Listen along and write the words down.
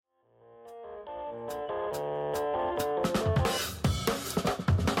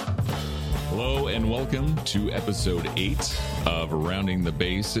welcome to episode 8 of Rounding the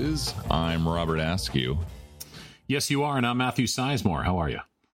Bases. I'm Robert Askew. Yes, you are, and I'm Matthew Sizemore. How are you?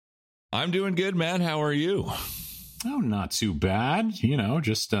 I'm doing good, man. How are you? Oh, not too bad. You know,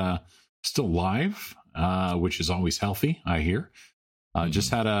 just still live, which is always healthy, I hear.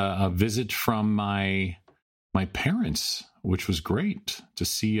 Just had a visit from my parents, which was great to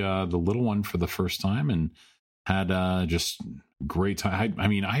see the little one for the first time, and had just great time. I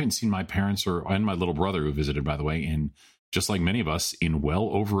mean, I haven't seen my parents and my little brother, who visited, by the way, in just like many of us, in well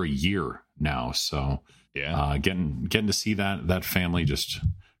over a year now. So yeah, getting to see that family, just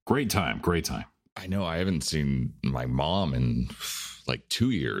great time. I know I haven't seen my mom in like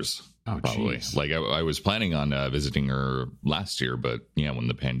 2 years. Oh, probably. Geez. Like I was planning on visiting her last year, but yeah, when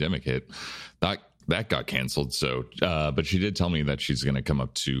the pandemic hit, that got canceled. So, but she did tell me that she's going to come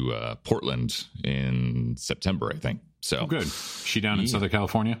up to Portland in September, I think. So good. She down in Southern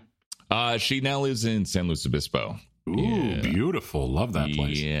California? She now lives in San Luis Obispo. Ooh, beautiful. Love that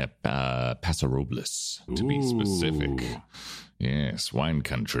place. Yeah, Paso Robles, to be specific. Yes, wine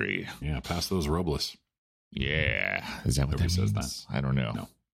country. Yeah, pass those Robles. Yeah. Is that what that says means? That? I don't know. No.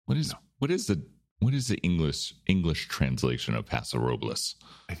 What is the English translation of Paso Robles?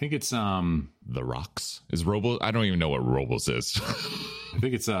 I think it's the rocks. Is Robles? I don't even know what Robles is. I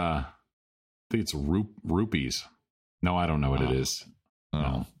think it's rupees. No, I don't know what it is. Oh.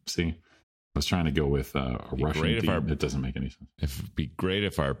 No. See, I was trying to go with a Russian theme. It doesn't make any sense. It'd be great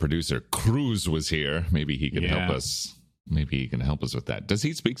if our producer Cruz was here. Maybe he could help us. Maybe he can help us with that. Does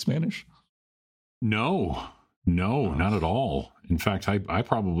he speak Spanish? No, not at all. In fact, I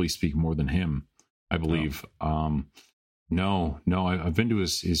probably speak more than him, I believe. No, I've been to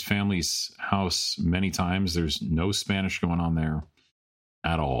his family's house many times. There's no Spanish going on there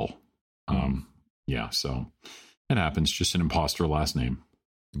at all. Yeah, so it happens. Just an imposter last name.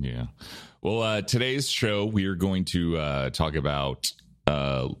 Yeah. Well, today's show, we are going to talk about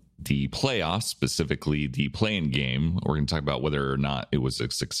the playoffs, specifically the play-in game. We're going to talk about whether or not it was a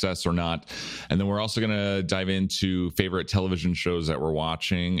success or not. And then we're also going to dive into favorite television shows that we're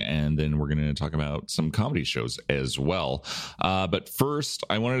watching. And then we're going to talk about some comedy shows as well. But first,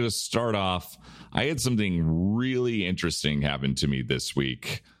 I wanted to start off. I had something really interesting happen to me this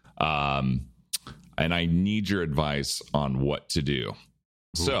week. And I need your advice on what to do.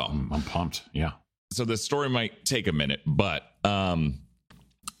 Ooh, so I'm pumped. Yeah. So the story might take a minute, but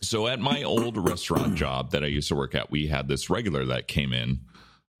so at my old restaurant job that I used to work at, we had this regular that came in.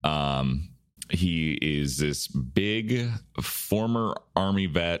 He is this big former Army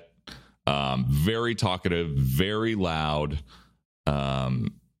vet, very talkative, very loud,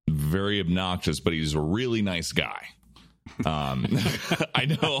 very obnoxious, but he's a really nice guy. I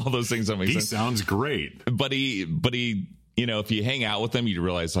know all those things don't make sense. He sounds great. But he, you know, if you hang out with him, you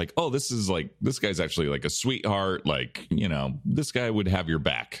realize like, oh, this guy's actually like a sweetheart. Like, you know, this guy would have your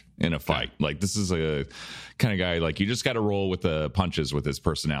back in a fight. Like, this is a kind of guy, like, you just got to roll with the punches with his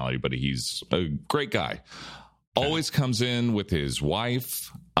personality, but he's a great guy. Always comes in with his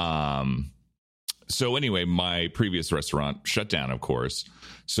wife. So anyway, my previous restaurant shut down, of course.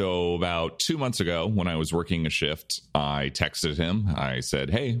 So about 2 months ago, when I was working a shift, I texted him. I said,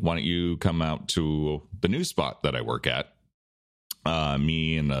 hey, why don't you come out to the new spot that I work at?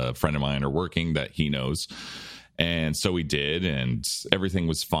 Me and a friend of mine are working that he knows. And so we did, and everything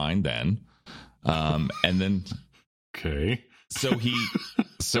was fine then. And then... Okay.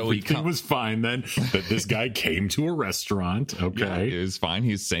 Everything was fine then, that this guy came to a restaurant. Okay. Yeah, it was fine.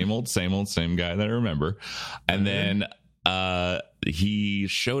 He's same guy that I remember. And then he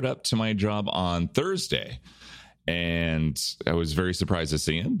showed up to my job on Thursday, and I was very surprised to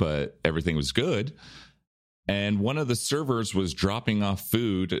see him, but everything was good. And one of the servers was dropping off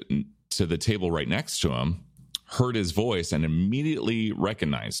food to the table right next to him, heard his voice, and immediately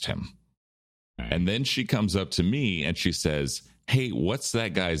recognized him. And then she comes up to me and she says, hey, what's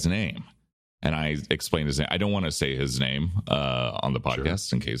that guy's name? And I explained his name. I don't want to say his name on the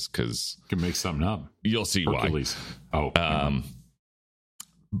podcast in case, because you can make something up. You'll see Hercules. Why.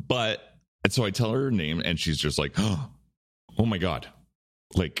 But so I tell her name, and she's just like, oh my God.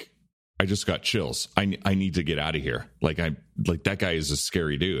 Like, I just got chills. I need to get out of here. Like that guy is a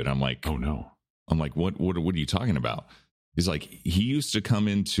scary dude. I'm like, oh no. I'm like, what are you talking about? He's like, he used to come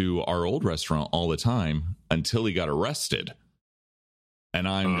into our old restaurant all the time until he got arrested. And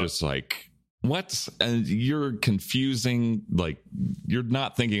I'm just like, what? And you're confusing, like, you're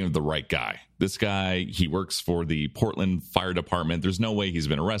not thinking of the right guy. This guy, he works for the Portland Fire Department. There's no way he's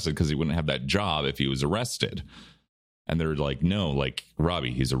been arrested, because he wouldn't have that job if he was arrested. And they're like, no, like,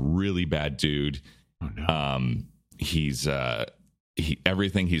 Robbie, he's a really bad dude. Oh, no. He's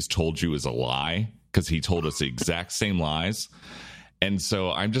everything he's told you is a lie. because he told us the exact same lies. And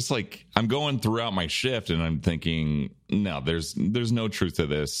so I'm just like, I'm going throughout my shift and I'm thinking, no, there's no truth to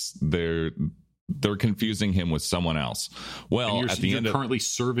this. They're confusing him with someone else. Well, at the end, you're currently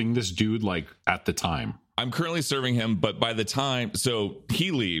serving this dude like at the time. I'm currently serving him, but by the time, so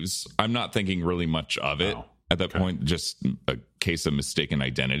he leaves, I'm not thinking really much of it at that point. Just a case of mistaken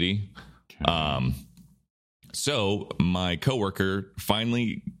identity. Okay. So my coworker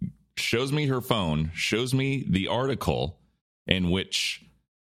finally shows me her phone, shows me the article in which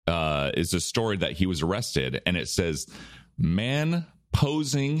is a story that he was arrested, and it says, man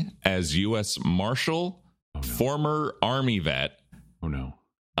posing as U.S. Marshal, former Army vet,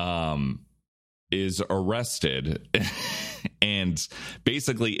 is arrested. And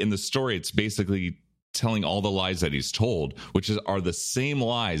basically in the story, it's basically telling all the lies that he's told, which are the same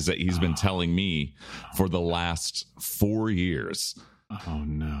lies that he's been telling me for the last 4 years. Oh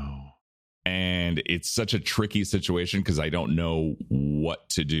no. And it's such a tricky situation because I don't know what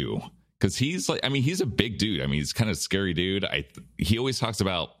to do. Because he's like, I mean, he's a big dude. I mean, he's kind of a scary dude. He always talks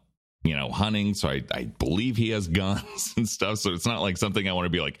about, hunting. So I believe he has guns and stuff. So it's not like something I want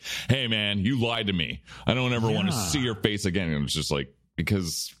to be like, hey, man, you lied to me. I don't ever want to see your face again. And it's just like,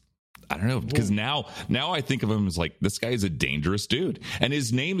 because I don't know, because now I think of him as like, this guy is a dangerous dude. And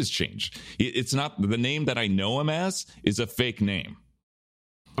his name has changed. It's not the name that I know him as is a fake name.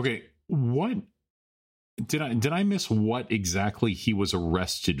 Okay. What did I miss what exactly he was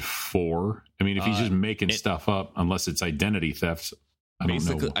arrested for? I mean, if he's just making stuff up, unless it's identity theft, I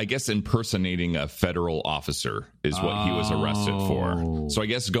don't know. I guess impersonating a federal officer is what he was arrested for. So I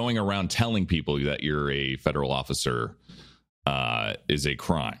guess going around telling people that you're a federal officer is a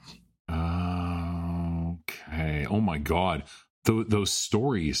crime. Okay. Oh my God. Those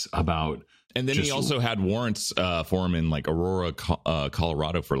stories about. And then he also had warrants for him in like Aurora,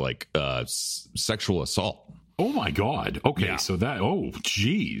 Colorado for like sexual assault. Oh my God. Okay. Yeah. So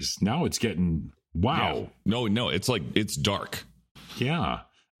geez. Now it's getting, wow. Yeah. No, it's like, it's dark. Yeah.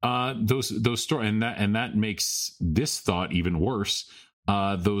 Those stories, and that makes this thought even worse.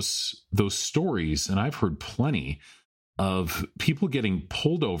 Those stories, and I've heard plenty of people getting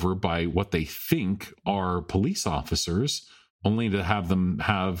pulled over by what they think are police officers, only to have them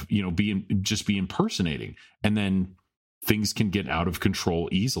be impersonating, and then things can get out of control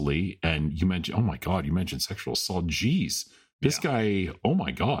easily. And you mentioned, oh my God, you mentioned sexual assault. Jeez, this guy. Oh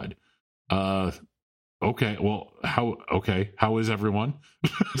my God. Okay. Well, how is everyone?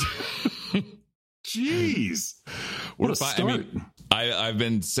 Jeez. What a start. I mean, I've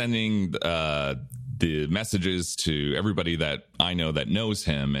been sending the messages to everybody that I know that knows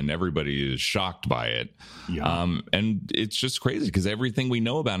him, and everybody is shocked by it. Yeah. And it's just crazy because everything we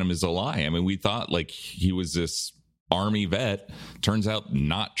know about him is a lie. I mean, we thought like he was this Army vet. Turns out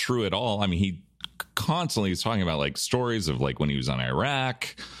not true at all. I mean, he constantly is talking about like stories of like when he was on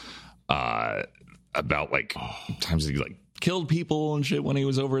Iraq, about like times he like killed people and shit when he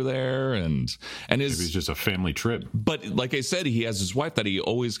was over there, and it was just a family trip. But like I said, he has his wife that he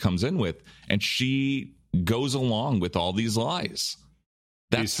always comes in with, and she goes along with all these lies.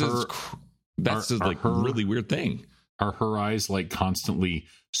 That's really weird thing. Are her eyes like constantly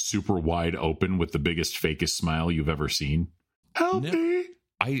super wide open with the biggest fakest smile you've ever seen? Help me.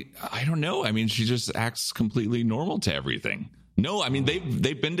 I don't know. I mean, she just acts completely normal to everything. No, I mean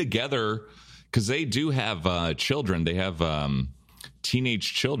they've been together. Because they do have children. They have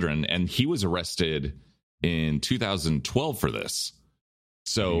teenage children. And he was arrested in 2012 for this.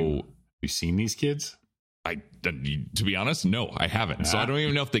 So have you seen these kids? To be honest, no, I haven't. So I don't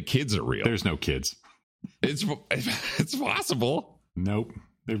even know if the kids are real. There's no kids. It's possible. Nope.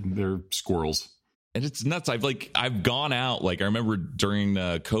 They're squirrels. And it's nuts. I've gone out. Like I remember during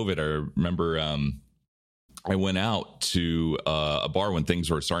COVID, I remember I went out to a bar when things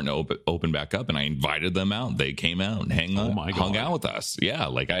were starting to open back up, and I invited them out. They came out and hung out with us. Yeah,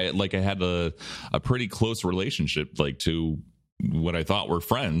 like I had a pretty close relationship, like to what I thought were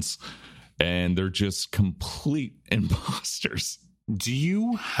friends, and they're just complete imposters. Do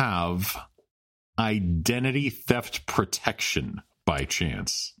you have identity theft protection by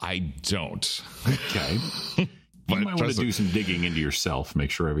chance? I don't. Okay. You might want to do some digging into yourself,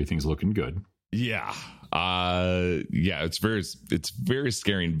 make sure everything's looking good. Yeah. It's very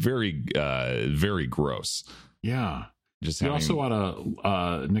scary and very gross. Yeah. You also ought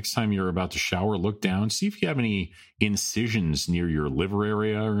to, next time you're about to shower, look down, see if you have any incisions near your liver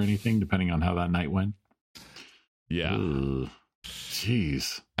area or anything, depending on how that night went. Yeah. Ugh.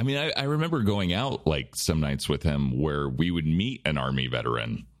 Jeez. I mean, I remember going out like some nights with him where we would meet an Army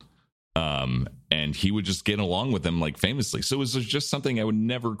veteran, and he would just get along with them like famously. So it was just something I would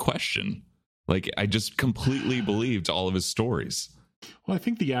never question. Like, I just completely believed all of his stories. Well, I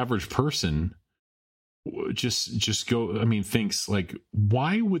think the average person thinks like,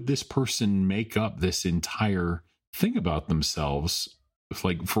 why would this person make up this entire thing about themselves?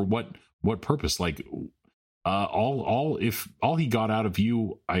 Like, for what purpose? Like, if all he got out of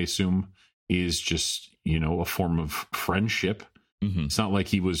you, I assume, is just, a form of friendship. Mm-hmm. It's not like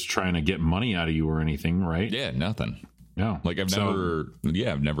he was trying to get money out of you or anything, right? Yeah, nothing. Yeah. Like, I've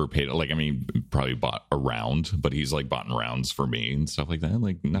never paid, like, I mean, probably bought a round, but he's like bought rounds for me and stuff like that.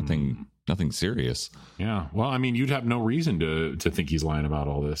 Like, nothing serious. Yeah. Well, I mean, you'd have no reason to think he's lying about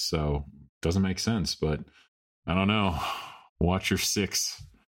all this, so it doesn't make sense. But I don't know. Watch your six,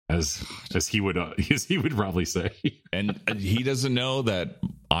 as he would probably say. And he doesn't know that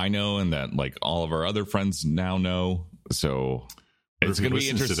I know, and that like all of our other friends now know. So it's going to be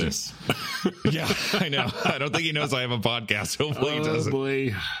interesting. Yeah, I know. I don't think he knows I have a podcast. Hopefully he doesn't.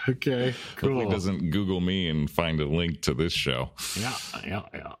 Boy. Okay, cool. Hopefully he doesn't Google me and find a link to this show. Yeah.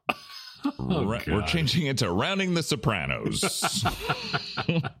 We're changing it to Rounding the Sopranos.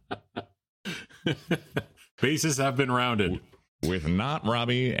 Bases have been rounded. With not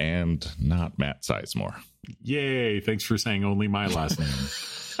Robbie and not Matt Sizemore. Yay. Thanks for saying only my last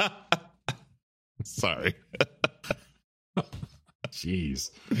name. Sorry. Jeez.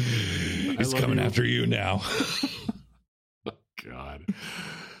 He's coming after you now. God.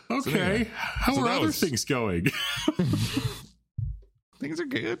 Okay. How are other things going? Things are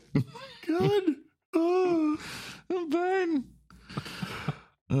good. Good. Oh, I'm fine.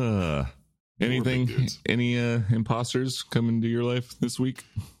 Anything? Any imposters come into your life this week?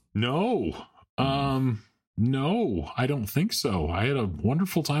 No. No, I don't think so. I had a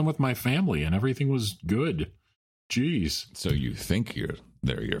wonderful time with my family and everything was good. Jeez. So you think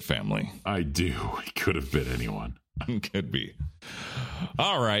they're your family? I do. It could have been anyone. Could be.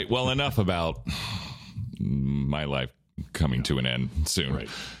 All right. Well, enough about my life coming to an end soon. Right.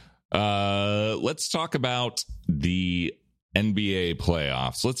 Let's talk about the NBA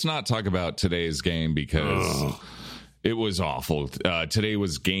playoffs. Let's not talk about today's game because it was awful. Today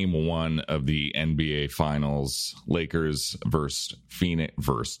was game 1 of the NBA Finals. Lakers versus Phoenix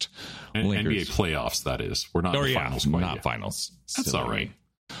versus NBA playoffs, that is. We're not in the finals. Not finals. That's all right.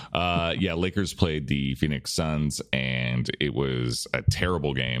 Lakers played the Phoenix Suns, and it was a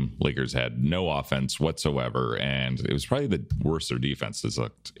terrible game. Lakers had no offense whatsoever, and it was probably the worst their defenses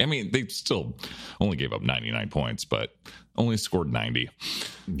looked. I mean, they still only gave up 99 points, but only scored 90.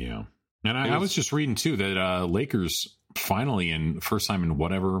 Yeah. And I was just reading, too, that Lakers finally, in first time in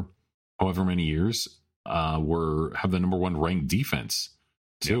however many years, have the number 1 ranked defense,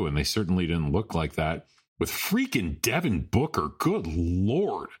 too. Yeah. And they certainly didn't look like that with freaking Devin Booker. Good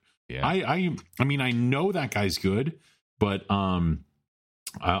Lord. Yeah. I mean, I know that guy's good, but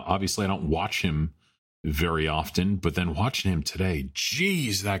obviously I don't watch him very often. But then watching him today,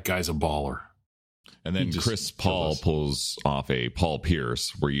 geez, that guy's a baller. And then Chris Paul pulls off a Paul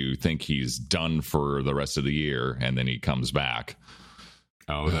Pierce where you think he's done for the rest of the year, and then he comes back.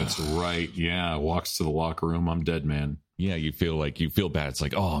 Oh, that's right. Yeah, walks to the locker room. I'm dead, man. Yeah, you feel bad. It's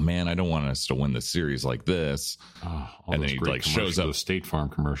like, oh man, I don't want us to win the series like this. And then he like shows up. Those State Farm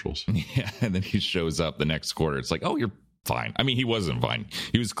commercials. Yeah, and then he shows up the next quarter. It's like, oh, you're fine. I mean, he wasn't fine.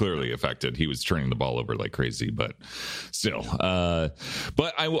 He was clearly affected. He was turning the ball over like crazy, but still.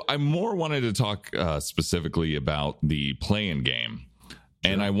 But I more wanted to talk specifically about the play-in game.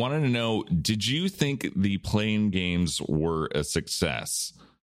 Sure. And I wanted to know, did you think the play-in games were a success?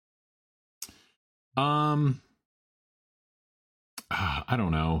 I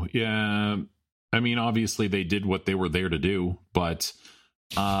don't know. Yeah. I mean, obviously they did what they were there to do, but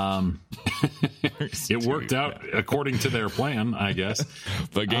it worked out according to their plan, I guess.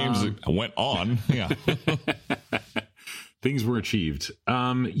 The games went on. Yeah. Things were achieved.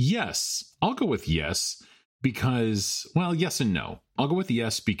 Yes. I'll go with yes because, well, yes and no. I'll go with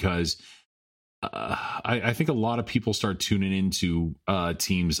yes because I think a lot of people start tuning into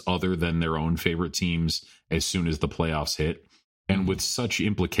teams other than their own favorite teams as soon as the playoffs hit. And with such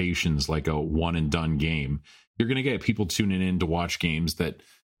implications like a one and done game, you're going to get people tuning in to watch games that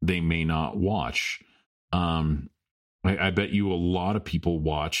they may not watch. I bet you a lot of people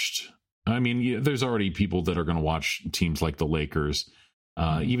watched. I mean, there's already people that are going to watch teams like the Lakers,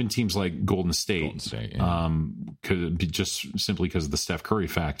 even teams like Golden State, just simply because of the Steph Curry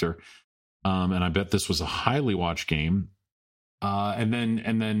factor. And I bet this was a highly watched game. And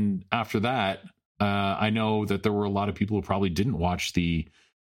then after that, I know that there were a lot of people who probably didn't watch the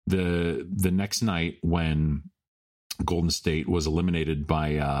next night when Golden State was eliminated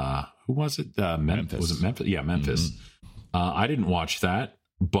by who was it? Memphis. Was it Memphis? Yeah, Memphis. Mm-hmm. I didn't watch that.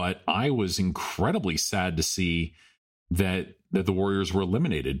 but I was incredibly sad to see that the Warriors were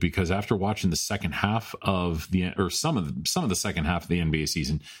eliminated, because after watching the second half of some of the second half of the NBA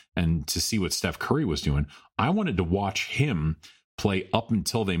season, and to see what Steph Curry was doing, I wanted to watch him play up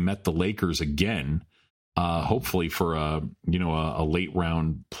until they met the Lakers again, hopefully for a late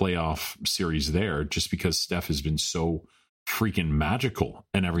round playoff series there, just because Steph has been so freaking magical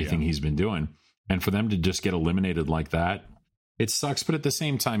in everything he's been doing. And for them to just get eliminated like that, it sucks. But at the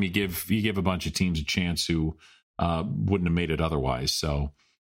same time, you give a bunch of teams a chance who wouldn't have made it otherwise. So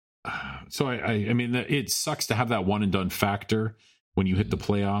I mean, it sucks to have that one and done factor when you hit the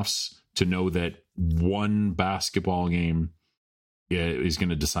playoffs, to know that one basketball game is going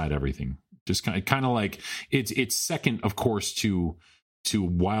to decide everything. Just kind of like it's second, of course, to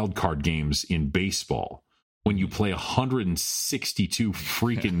wild card games in baseball, when you play 162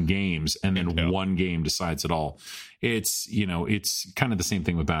 freaking games and then one game decides it all. It's kind of the same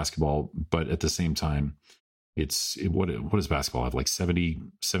thing with basketball, but at the same time, what does basketball have, like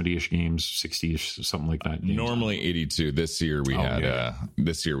 70-ish games, 60-ish, something like that? Normally 82. This year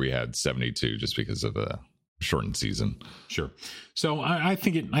we had 72, just because of a shortened season. Sure. So I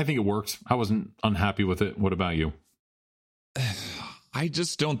think it worked. I wasn't unhappy with it. What about you? I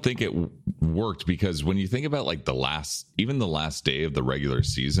just don't think it worked, because when you think about like the last day of the regular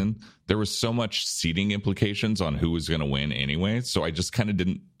season, there was so much seeding implications on who was going to win anyway. So I just kind of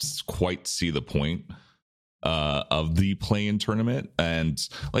didn't quite see the point of the play-in tournament. And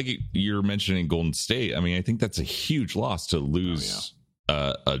like you're mentioning Golden State, I mean, I think that's a huge loss to lose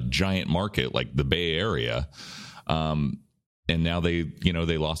a giant market like the Bay Area. And now they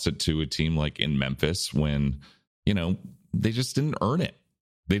lost it to a team like in Memphis, when, they just didn't earn it.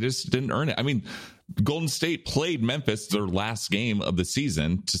 I mean, Golden State played Memphis their last game of the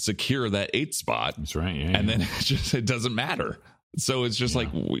season to secure that 8th spot. That's right. Yeah, and then it doesn't matter. So it's just like,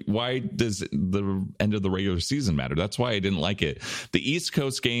 why does the end of the regular season matter? That's why I didn't like it. The East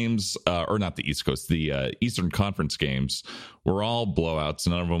Coast games, or not the East Coast, the Eastern Conference games were all blowouts.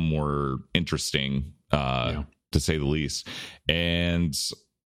 None of them were interesting, to say the least. And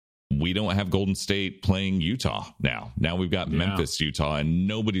we don't have Golden State playing Utah now. Now we've got Memphis, Utah, and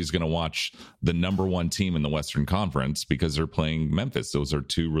nobody's going to watch the number one team in the Western Conference because they're playing Memphis. Those are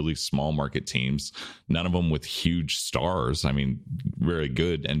two really small market teams, none of them with huge stars. I mean, very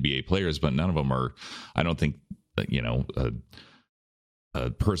good NBA players, but none of them are, I don't think,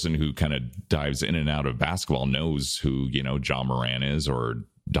 a person who kind of dives in and out of basketball knows who, John Moran is or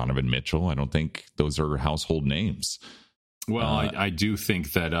Donovan Mitchell. I don't think those are household names. Well, I do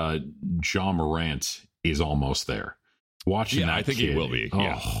think that Ja Morant is almost there. Watching that, I think kid, he will be.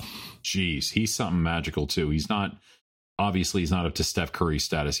 Oh, geez, he's something magical too. He's not up to Steph Curry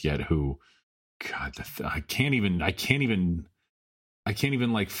status yet. Who, God, I can't even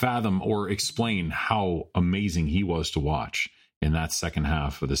like fathom or explain how amazing he was to watch in that second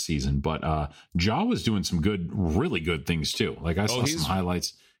half of the season. But Ja was doing some really good things too. Like I saw some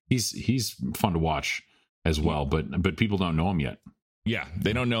highlights. He's fun to watch as well, but people don't know him yet. Yeah,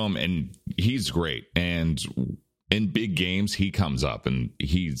 they don't know him, and he's great. And in big games, he comes up, and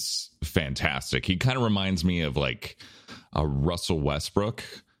he's fantastic. He kind of reminds me of like a Russell Westbrook,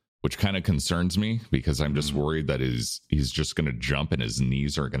 which kind of concerns me because I'm just worried that he's just going to jump and his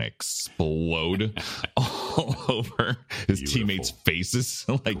knees are going to explode all over his teammates' faces.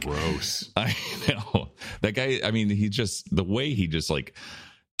 Like, gross. I know that guy. I mean, the way he just like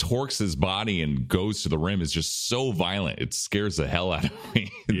torques his body and goes to the rim is just so violent. It scares the hell out of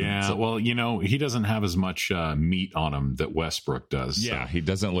me. Yeah, well, he doesn't have as much meat on him that Westbrook does. Yeah, so. He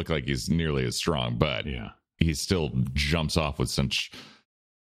doesn't look like he's nearly as strong, but he still jumps off with such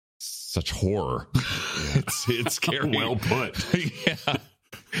horror. Yeah. It's scary. Well put. Yeah.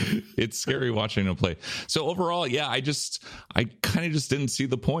 It's scary watching him play. So overall, I kind of just didn't see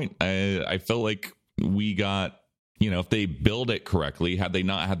the point. I felt like we got, if they build it correctly, had they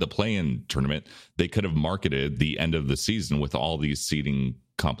not had the play-in tournament, they could have marketed the end of the season with all these seeding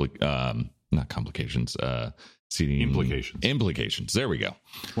not complications, seeding implications. There we go.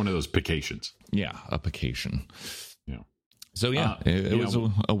 One of those pications. Yeah, a pication. Yeah. So it was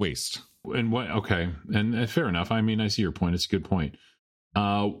a waste. And what? Okay, and fair enough. I mean, I see your point. It's a good point.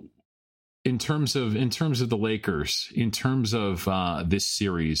 In terms of the Lakers, in terms of this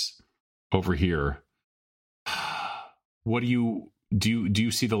series over here. What do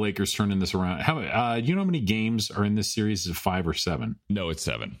you see the Lakers turning this around? How do you know how many games are in this series? Is it 5 or 7? No, it's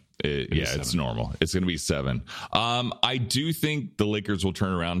 7. It's normal. It's going to be 7. I do think the Lakers will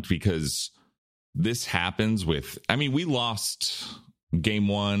turn around because this happens with. I mean, we lost game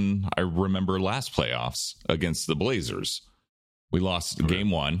 1. I remember last playoffs against the Blazers, We lost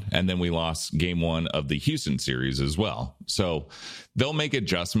game one, and then we lost game one of the Houston series as well. So they'll make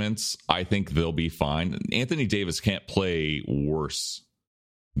adjustments. I think they'll be fine. Anthony Davis can't play worse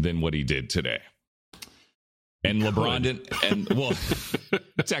than what he did today. And LeBron didn't. And well,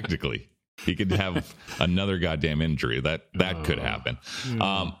 technically, he could have another goddamn injury. That could happen.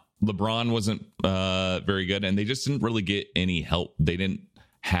 LeBron wasn't very good, and they just didn't really get any help. They didn't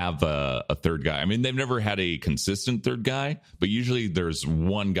have a third guy. I mean, they've never had a consistent third guy, but usually there's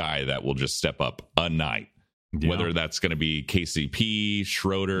one guy that will just step up a night, whether that's going to be KCP,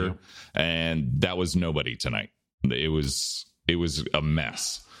 Schroeder, and that was nobody tonight. It was a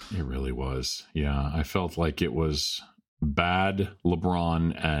mess. It really was. Yeah, I felt like it was bad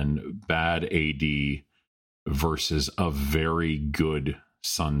LeBron and bad AD versus a very good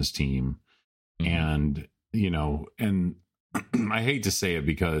Suns team. And, and I hate to say it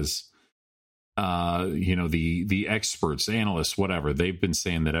because, the experts, analysts, whatever, they've been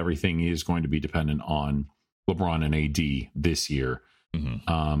saying that everything is going to be dependent on LeBron and AD this year.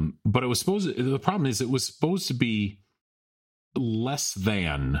 But the problem is it was supposed to be less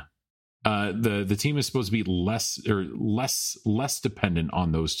than the team is supposed to be less dependent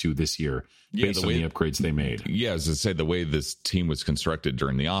on those two this year based on the upgrades they made. Yeah, as I said, the way this team was constructed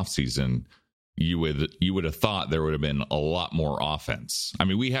during the offseason, you would have thought there would have been a lot more offense. I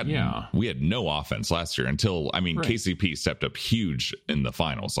mean, we had no offense last year until KCP stepped up huge in the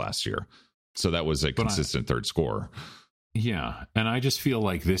finals last year. So that was a consistent third scorer. Yeah, and I just feel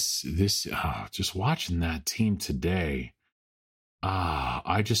like this just watching that team today,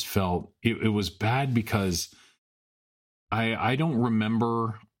 I just felt it was bad because I don't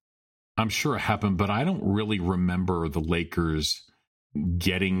remember. I'm sure it happened, but I don't really remember the Lakers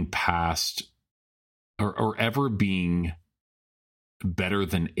getting past or ever being better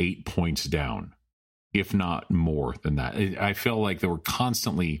than 8 points down, if not more than that. I feel like they were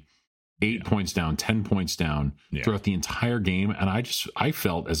constantly 8 points down, 10 points down throughout the entire game. And I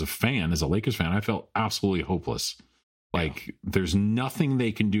felt as a Lakers fan, I felt absolutely hopeless. Like there's nothing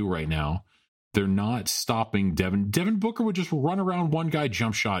they can do right now. They're not stopping Devin. Devin Booker would just run around one guy,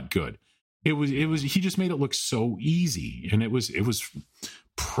 jump shot, good. He just made it look so easy. And it was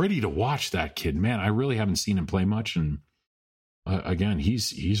pretty to watch that kid, man. I really haven't seen him play much. And again,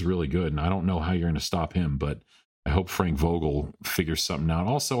 he's really good. And I don't know how you're going to stop him, but I hope Frank Vogel figures something out.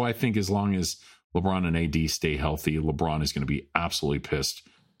 Also, I think as long as LeBron and AD stay healthy, LeBron is going to be absolutely pissed.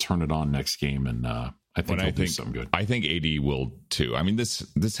 Turn it on next game. And, I think he'll do something good. I think AD will too. I mean,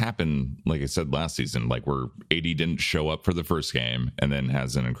 this happened, like I said, last season, like where AD didn't show up for the first game and then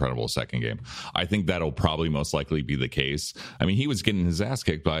has an incredible second game. I think that'll probably most likely be the case. I mean, he was getting his ass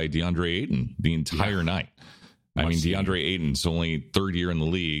kicked by DeAndre Ayton the entire night. I mean, DeAndre Ayton's only third year in the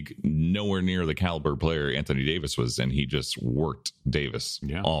league, nowhere near the caliber player Anthony Davis was, and he just worked Davis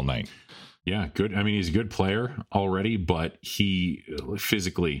all night. Yeah, good. I mean, he's a good player already, but he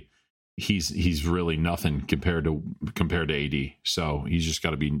physically, he's really nothing compared to AD. So he's just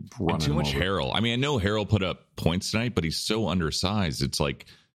got to be running and too much Harrell. I mean, I know Harrell put up points tonight, but he's so undersized. It's like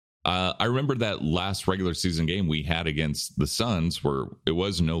I remember that last regular season game we had against the Suns where it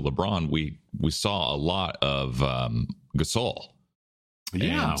was no LeBron. We saw a lot of Gasol.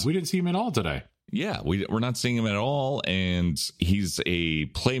 Yeah, we didn't see him at all today. Yeah, we're not seeing him at all, and he's a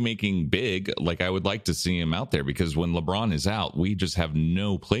playmaking big. Like I would like to see him out there because when LeBron is out, we just have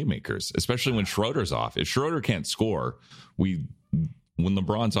no playmakers, especially when Schroeder's off. If Schroeder can't score, when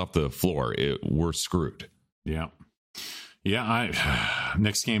LeBron's off the floor, we're screwed. Yeah.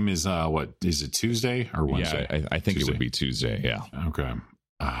 Next game is what is it, Tuesday or Wednesday? Yeah, I think Tuesday. It would be Tuesday. Yeah. Okay.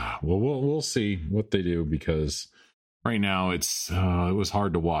 Well, we'll see what they do because right now it was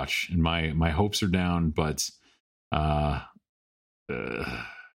hard to watch and my hopes are down, but going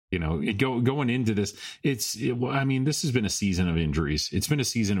into this, I mean, this has been a season of injuries. It's been a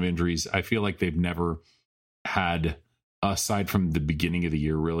season of injuries. I feel like they've never had, aside from the beginning of the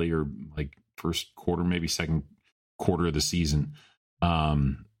year, really, or like first quarter, maybe second quarter of the season.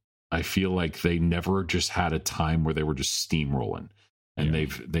 I feel like they never just had a time where they were just steamrolling, and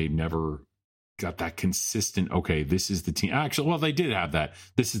they never got that consistent. Okay, this is the team. Actually, well, they did have that.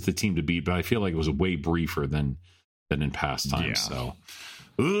 This is the team to beat, but I feel like it was way briefer than in past times. Yeah.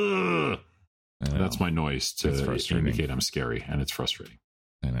 So, that's my noise to indicate I'm scary, and it's frustrating.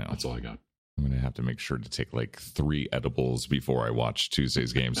 I know. That's all I got. I'm going to have to make sure to take like 3 edibles before I watch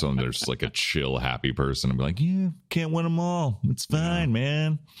Tuesday's game. So there's like a chill, happy person. I'm like, yeah, can't win them all. It's fine,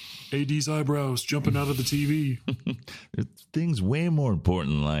 man. AD's eyebrows jumping out of the TV. There's things way more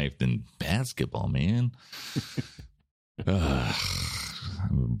important in life than basketball, man.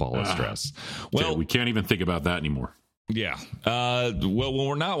 Ball of stress. Well, we can't even think about that anymore. Yeah. Well, when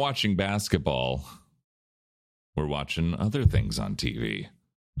we're not watching basketball, we're watching other things on TV.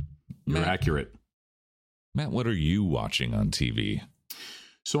 You're accurate. Matt, what are you watching on TV?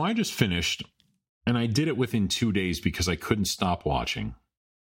 So I just finished, and I did it within 2 days because I couldn't stop watching.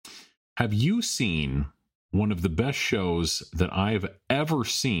 Have you seen one of the best shows that I've ever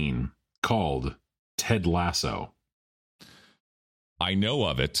seen called Ted Lasso? I know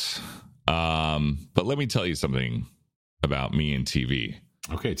of it, but let me tell you something about me and TV.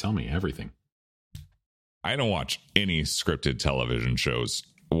 Okay, tell me everything. I don't watch any scripted television shows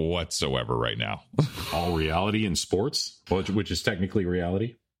whatsoever right now. All reality and sports, which is technically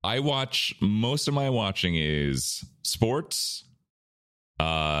reality. Most of my watching is sports,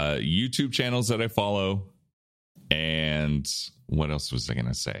 YouTube channels that I follow, and what else was I going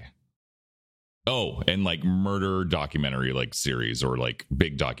to say? Oh, and like murder documentary like series or like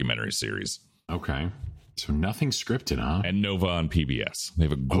big documentary series. Okay. So nothing scripted, huh? And Nova on PBS. They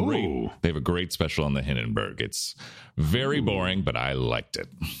have a great special on the Hindenburg. It's very boring, but I liked it.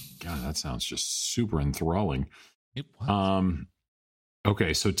 God, that sounds just super enthralling. It was.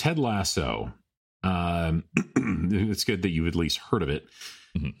 Okay, so Ted Lasso. It's good that you've at least heard of it.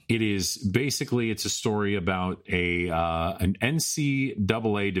 Mm-hmm. It is basically, it's a story about an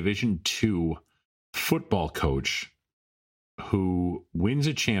NCAA Division II football coach who wins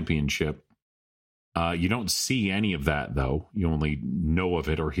a championship. You don't see any of that, though. You only know of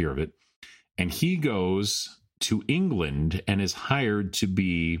it or hear of it. And he goes to England and is hired to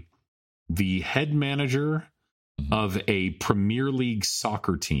be the head manager of a Premier League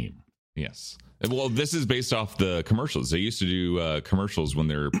soccer team. Yes. Well, this is based off the commercials. They used to do commercials when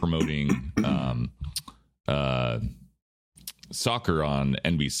they're promoting soccer on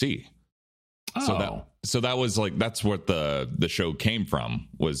NBC. Oh. So that was like, that's what the show came from,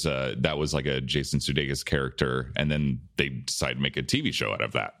 was that was like a Jason Sudeikis character, and then they decided to make a TV show out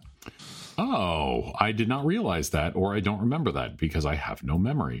of that. Oh, I did not realize that, or I don't remember that because I have no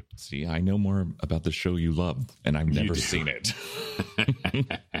memory. See, I know more about the show you love, and I've never seen it.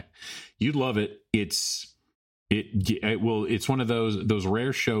 You'd love it. It's one of those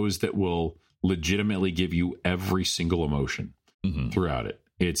rare shows that will legitimately give you every single emotion throughout it.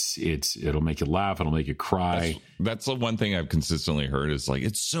 It'll make you laugh. It'll make you cry. That's the one thing I've consistently heard is like,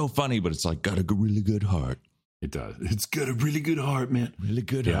 it's so funny, but it's like got a really good heart. It does. It's got a really good heart, man. Really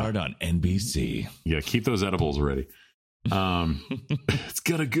good heart on NBC. Yeah, keep those edibles ready. It's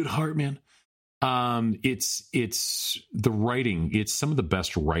got a good heart, man. It's the writing. It's some of the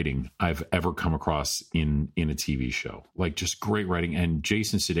best writing I've ever come across in a TV show. Like, just great writing. And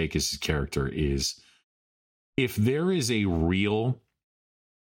Jason Sudeikis' character is, if there is a real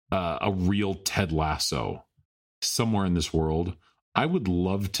Ted Lasso somewhere in this world, I would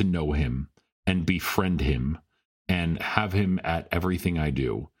love to know him and befriend him and have him at everything I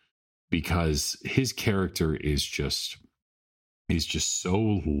do, because his character is just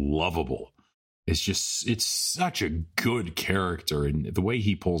so lovable. It's such a good character, and the way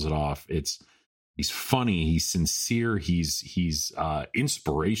he pulls it off, he's funny, he's sincere, he's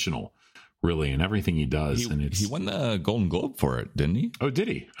inspirational, really, in everything he does. He won the Golden Globe for it, didn't he? Oh, did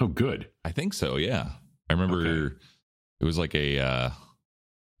he? Oh, good. I think so. Yeah, I remember it was like a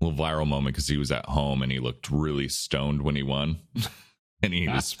little viral moment because he was at home and he looked really stoned when he won, and he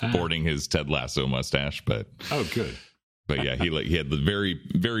was sporting his Ted Lasso mustache. But oh, good. But yeah, he had the very,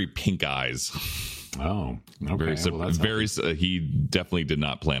 very pink eyes. Oh, okay. He definitely did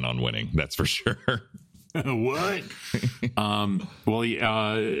not plan on winning. That's for sure. What? Well,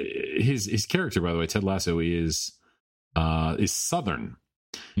 his character, by the way, Ted Lasso, is Southern,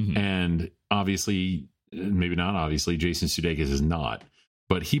 and obviously, maybe not obviously, Jason Sudeikis is not.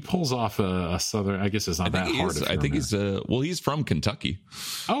 But he pulls off a Southern. I guess it's not that hard. I think he's from Kentucky.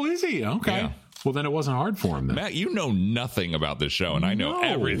 Oh, is he? Okay. Yeah. Well, then it wasn't hard for him. Then. Matt, you know nothing about this show, and I know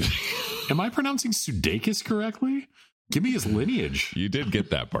everything. Am I pronouncing Sudeikis correctly? Give me his lineage. You did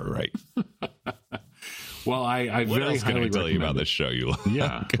get that part right. Well, I what very else can highly I tell you about it. this show you love?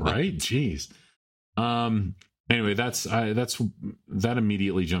 Yeah, right. Jeez. Anyway, that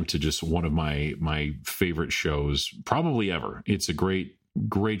immediately jumped to just one of my favorite shows probably ever. It's a great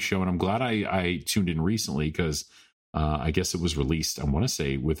show, and I'm glad I tuned in recently because I guess it was released, I want to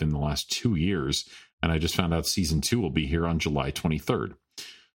say, within the last 2 years, and I just found out season 2 will be here on July 23rd.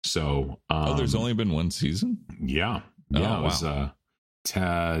 So, there's only been one season? Yeah. It was 8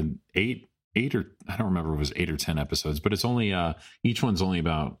 or I don't remember if it was 8 or 10 episodes, but it's only each one's only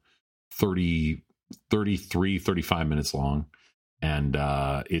about 33, 35 minutes long. And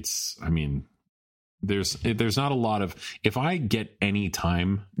there's not a lot of, if I get any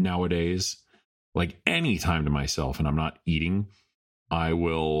time nowadays like any time to myself and I'm not eating, I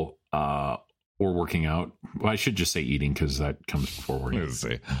will, or working out. Well, I should just say eating because that comes before working.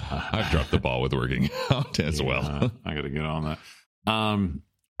 I've dropped the ball with working out as well. I got to get on that.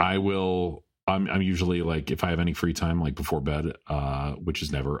 I will. I'm usually like, if I have any free time, like before bed, which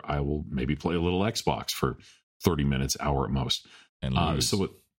is never, I will maybe play a little Xbox for 30 minutes, hour at most. And lose.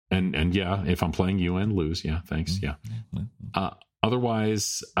 And yeah, if I'm playing you and lose, yeah, thanks, yeah.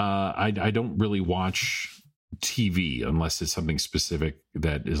 Otherwise, I don't really watch TV unless it's something specific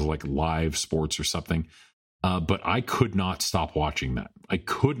that is like live sports or something. But I could not stop watching that. I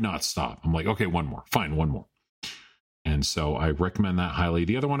could not stop. I'm like, okay, one more, fine, one more. And so I recommend that highly.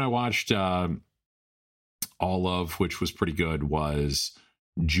 The other one I watched all of, which was pretty good, was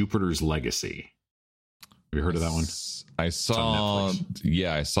Jupiter's Legacy. Have you heard of that one? I saw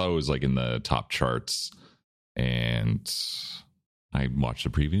it was like in the top charts, and I watched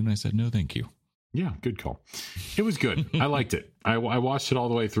the preview and I said, no, thank you. Yeah, good call. It was good. I liked it. I watched it all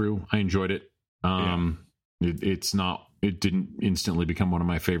the way through. I enjoyed it. It didn't instantly become one of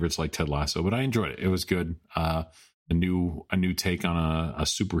my favorites like Ted Lasso, but I enjoyed it. It was good. A new take on a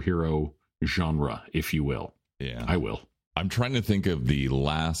superhero genre, if you will. Yeah, I will. I'm trying to think of the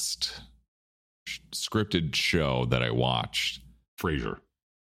last scripted show that I watched. Frasier.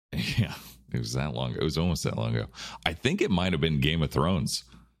 Yeah, it was that long. It was almost that long ago. I think it might have been Game of Thrones.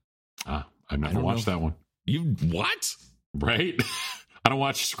 I've never watched that one. You what? Right? I don't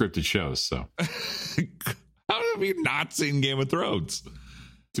watch scripted shows, so. How have you not seen Game of Thrones?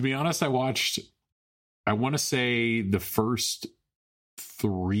 To be honest, I want to say the first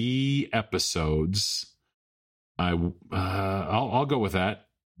 3 episodes. I'll go with that.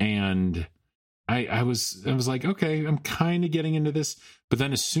 And I was like, okay, I'm kind of getting into this. But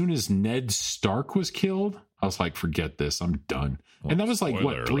then as soon as Ned Stark was killed, I was like, forget this. I'm done. Well, and that was like,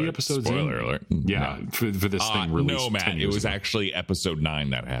 what, 3 episodes spoiler in? Alert. Yeah, no. for this thing released. No, Matt, it was actually episode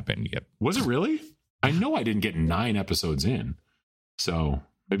 9 that happened. Yep. Was it really? I know I didn't get 9 episodes in. So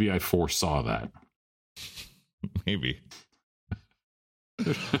maybe I foresaw that. Maybe.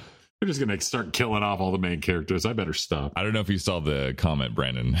 They're just going to start killing off all the main characters. I better stop. I don't know if you saw the comment,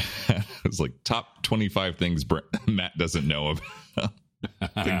 Brandon. It was like top 25 things Matt doesn't know about.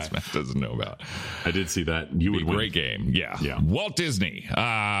 Things Matt doesn't know about. I did see that. You would win. Great game. Yeah. Walt Disney.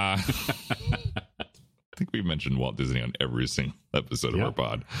 I think we mentioned Walt Disney on every single episode of our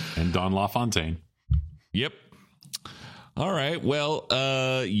pod. And Don LaFontaine. Yep. All right. Well,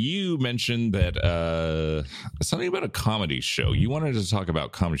 you mentioned that something about a comedy show. You wanted to talk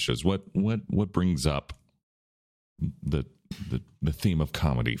about comedy shows. What brings up the theme of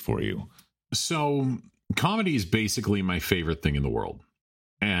comedy for you? So, comedy is basically my favorite thing in the world.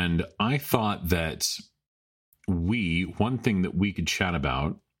 And I thought that one thing that we could chat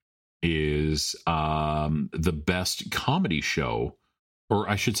about is the best comedy show, or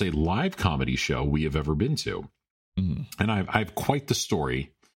I should say live comedy show we have ever been to. Mm-hmm. And I have quite the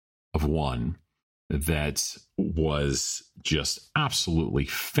story of one that was just absolutely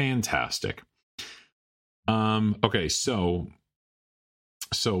fantastic. Okay, so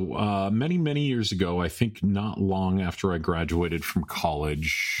many years ago, I think not long after I graduated from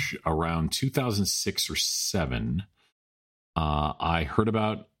college, around 2006 or 7, I heard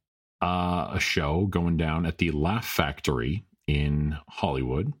about a show going down at the Laugh Factory in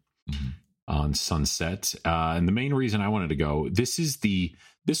Hollywood. Mm-hmm. On Sunset. And the main reason I wanted to go, this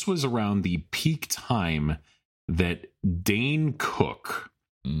was around the peak time that Dane Cook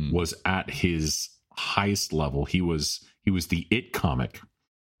was at his highest level. He was the it comic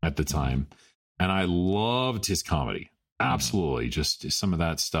at the time. And I loved his comedy. Absolutely. Just some of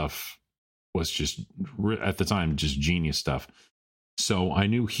that stuff was just at the time, just genius stuff. So I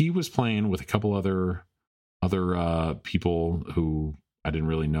knew he was playing with a couple other people who I didn't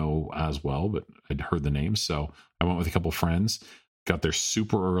really know as well, but I'd heard the names. So I went with a couple of friends, got there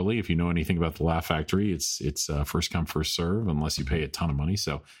super early. If you know anything about the Laugh Factory, it's first come, first serve, unless you pay a ton of money.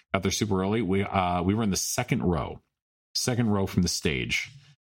 So got there super early. We were in the second row from the stage.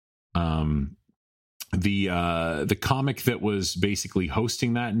 The comic that was basically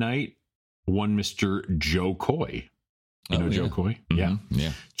hosting that night, one Mr. Joe Coy. You know Joe Coy? Mm-hmm.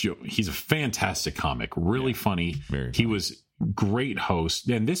 Yeah. Joe, he's a fantastic comic, really funny. He was great host.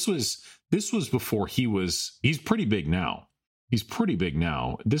 And this was before he's pretty big now. This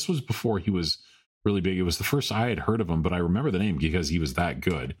was before he was really big. It was the first I had heard of him, but I remember the name because he was that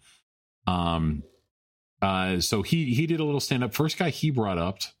good. So he did a little stand up. First guy he brought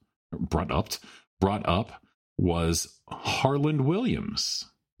up was Harland Williams.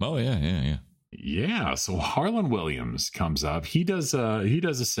 Oh yeah. Yeah, so Harlan Williams comes up. He does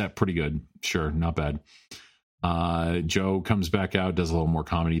a set pretty good. Sure, not bad. Joe comes back out, does a little more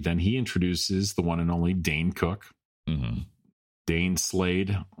comedy. Then he introduces the one and only Dane Cook. Mm-hmm. Dane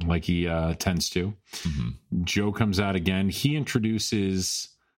Slade, like he tends to. Mm-hmm. Joe comes out again. He introduces.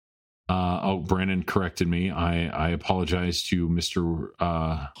 Brandon corrected me. I apologize to Mr.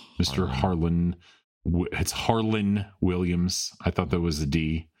 Harlan. It's Harlan Williams. I thought that was the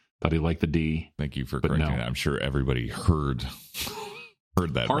D. Thought he liked the D. Thank you for correcting it. I'm sure everybody heard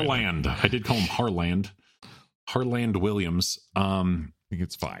that. Harland. I did call him Harland. Harland Williams. I think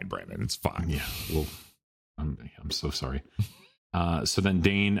it's fine, Brandon. It's fine. Yeah. Well, I'm so sorry. So then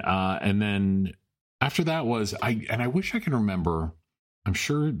Dane, and then after that was I wish I can remember. I'm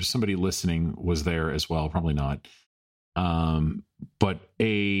sure somebody listening was there as well. Probably not. But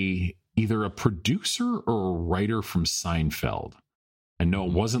either a producer or a writer from Seinfeld. And no,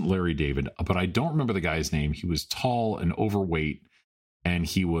 it wasn't Larry David, but I don't remember the guy's name. He was tall and overweight, and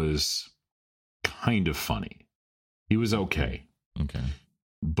he was kind of funny. He was okay. Okay.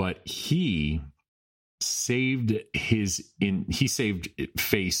 But he saved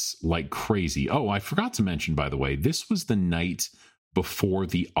face like crazy. Oh, I forgot to mention, by the way, this was the night before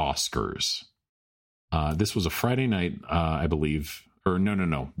the Oscars. This was a Friday night, I believe. Or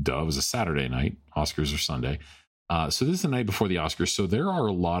no. Duh, it was a Saturday night. Oscars are Sunday. So this is the night before the Oscars. So there are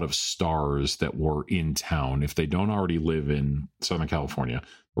a lot of stars that were in town. If they don't already live in Southern California,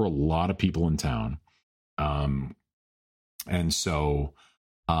 there were a lot of people in town. And so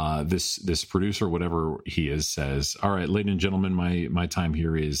this producer, whatever he is, says, all right, ladies and gentlemen, my time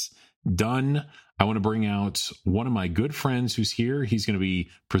here is done. I want to bring out one of my good friends who's here. He's going to be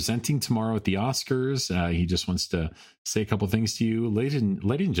presenting tomorrow at the Oscars. He just wants to say a couple things to you. Ladies and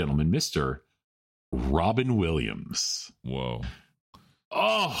gentlemen, Mr. Robin Williams. Whoa.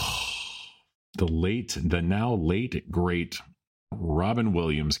 Oh, the now late, great Robin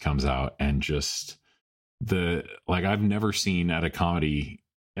Williams comes out, and just I've never seen at a comedy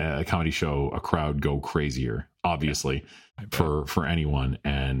show a crowd go crazier, obviously, for anyone.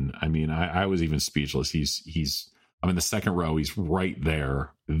 And I mean, I was even speechless. I'm in the second row. He's right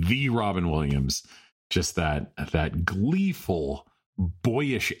there. The Robin Williams, just that gleeful,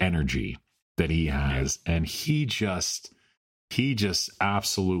 boyish energy that he has. And he just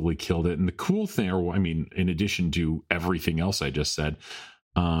absolutely killed it. And the cool thing, in addition to everything else I just said,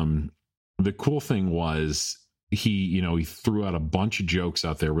 the cool thing was he threw out a bunch of jokes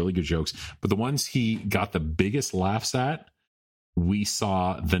out there, really good jokes, but the ones he got the biggest laughs at, we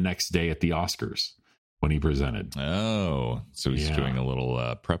saw the next day at the Oscars when he presented. Oh, so he's doing a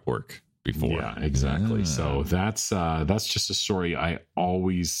little prep work before. Yeah, exactly. So that's just a story I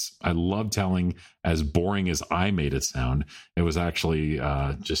love telling. As boring as I made it sound, it was actually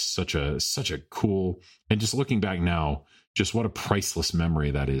just such a cool, and just looking back now, just what a priceless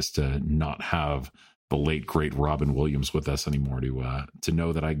memory that is, to not have the late great Robin Williams with us anymore, to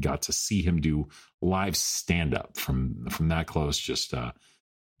know that I got to see him do live stand up from that close. Just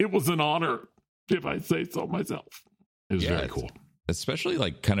it was an honor, if I say so myself. It was very cool. Especially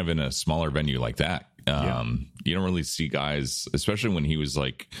like kind of in a smaller venue like that. You don't really see guys, especially when he was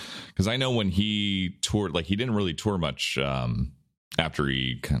because I know when he toured, he didn't really tour much after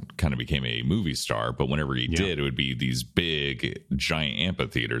he kind of became a movie star, but whenever he did, it would be these big giant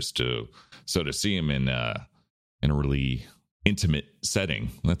amphitheaters to see him in a really intimate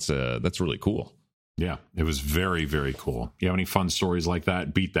setting. That's really cool. Yeah, it was very, very cool. You have any fun stories like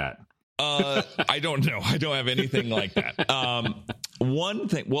that? Beat that. I don't know. I don't have anything like that. One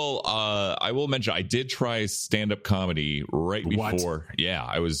thing, I will mention, I did try stand-up comedy right before. What? Yeah,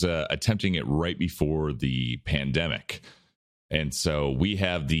 I was attempting it right before the pandemic. And so we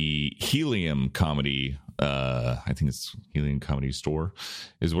have the Helium Comedy, I think it's Helium Comedy Store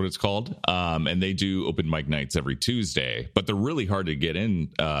is what it's called. And they do open mic nights every Tuesday, but they're really hard to get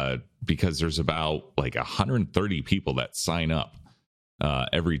in because there's about 130 people that sign up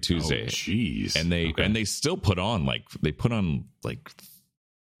every Tuesday. Oh, jeez. And they still put on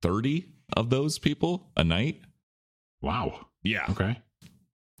 30 of those people a night. Wow. Yeah. Okay.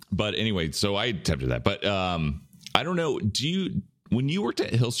 But anyway, so I attempted that, but I don't know. When you worked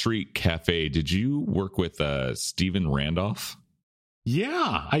at Hill Street Cafe, did you work with Steven Randolph?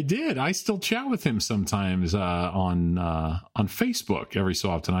 Yeah, I did. I still chat with him sometimes on Facebook every so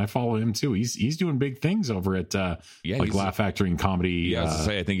often. I follow him too. He's doing big things over at Laugh Factory and Comedy. Yeah, I was to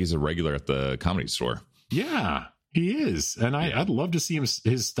say, I think he's a regular at the Comedy Store. Yeah, he is, and I'd love to see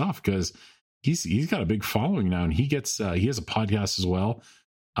his stuff because he's got a big following now, and he has a podcast as well,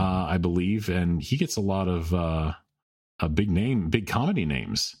 I believe, and he gets a lot of a big comedy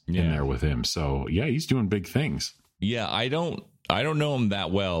names in there with him. So yeah, he's doing big things. Yeah, I don't know him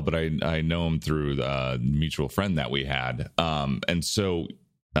that well, but I know him through the mutual friend that we had. And so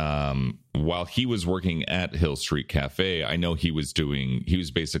while he was working at Hill Street Cafe, I know he was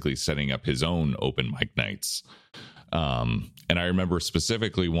basically setting up his own open mic nights. And I remember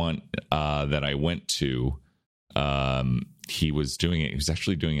specifically one that I went to. He was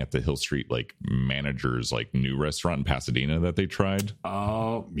actually doing it at the Hill Street managers new restaurant in Pasadena that they tried.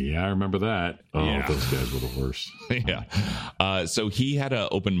 Oh yeah, I remember that. Oh yeah. Those guys were the worst. Yeah. So he had an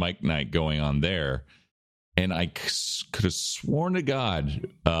open mic night going on there, and I could have sworn to God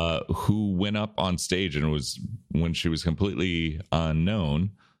who went up on stage, and it was when she was completely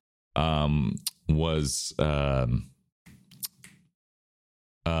unknown, was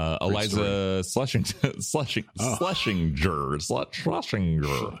Eliza Schlesinger, I think.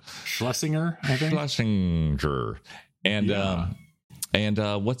 Schlesinger, and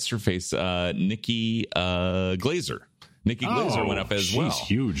what's her face? Nikki Glazer. Nikki Glazer went up as well. She's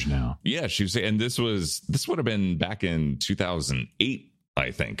huge now. Yeah, she was, and this would have been back in 2008,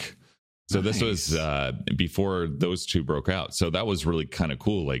 I think. So nice. This was before those two broke out. So that was really kind of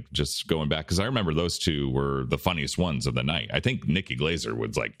cool, just going back, because I remember those two were the funniest ones of the night. I think Nikki Glazer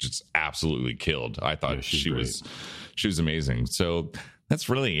was just absolutely killed. I thought she was amazing. So that's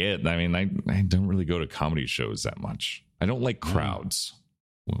really it. I mean, I don't really go to comedy shows that much. I don't like crowds,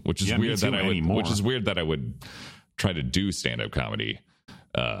 which is weird that I would try to do stand-up comedy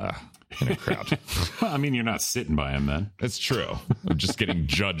in a crowd. Well, I mean, you're not sitting by them then. It's true. I'm just getting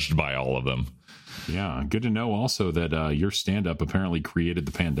judged by all of them. Yeah. Good to know also that your stand-up apparently created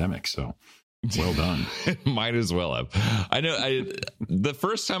the pandemic. So well done. Might as well have. I know the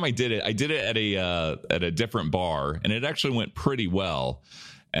first time I did it at a different bar, and it actually went pretty well.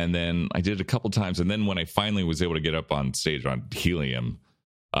 And then I did it a couple times. And then when I finally was able to get up on stage on Helium,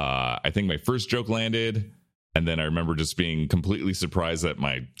 I think my first joke landed. And then I remember just being completely surprised that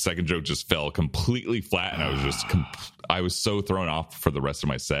my second joke just fell completely flat. And I was just, I was so thrown off for the rest of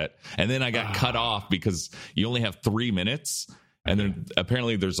my set. And then I got cut off because you only have 3 minutes. And then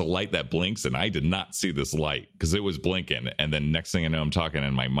apparently there's a light that blinks. And I did not see this light because it was blinking. And then next thing I know, I'm talking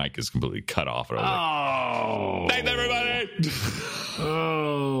and my mic is completely cut off. And I was like, thanks, everybody.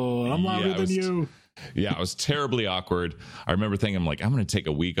 I'm louder than you. Yeah, it was terribly awkward. I remember thinking, I'm going to take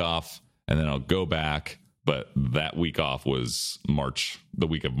a week off and then I'll go back. But that week off was the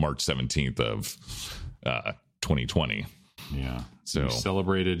week of March 17th of 2020. Yeah. So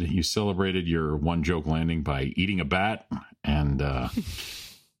you celebrated your one joke landing by eating a bat, and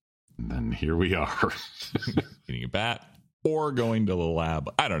then here we are. Eating a bat or going to the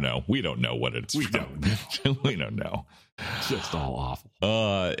lab. I don't know. We don't know what it's from. We don't know. It's just all awful.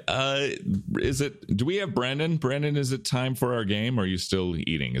 Do we have Brandon? Brandon, is it time for our game? Or are you still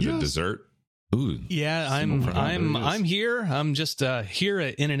eating? Is it dessert? Ooh, yeah, I'm here. I'm just here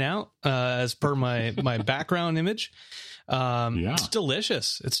at In-N-Out as per my background image. It's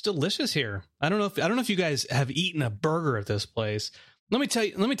delicious. It's delicious here. I don't know if you guys have eaten a burger at this place. Let me tell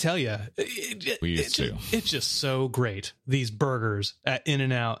you. It's just so great. These burgers at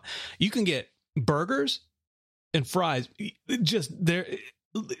In-N-Out. You can get burgers and fries. Let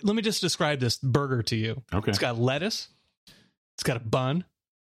me just describe this burger to you. Okay. It's got lettuce. It's got a bun.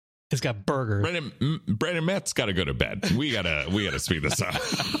 It's got burgers. Brandon Matt's got to go to bed. We gotta speed this up.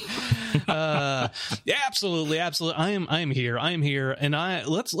 Yeah, absolutely. I am here, and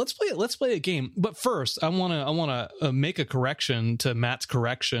let's play a game. But first, I want to make a correction to Matt's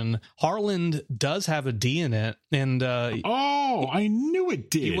correction. Harland does have a D in it, and I knew it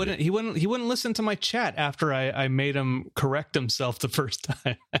did. He wouldn't listen to my chat after I made him correct himself the first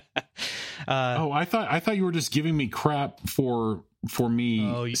time. I thought you were just giving me crap for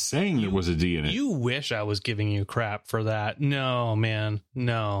me saying there was a D in it. You wish I was giving you crap for that. No, man.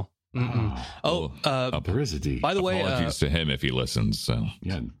 No. There is a D. By the way, apologies to him if he listens. So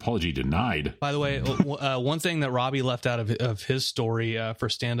yeah, apology denied. By the way, one thing that Robbie left out of his story for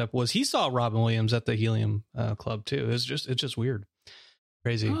stand up was he saw Robin Williams at the Helium Club too. It's just weird.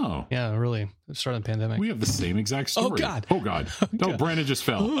 Crazy. Oh. Yeah, really. It started the pandemic. We have the same exact story. Oh, God. No, Brandon just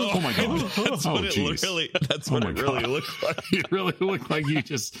fell. Oh, my God. That's what it really looked like. It really looked like you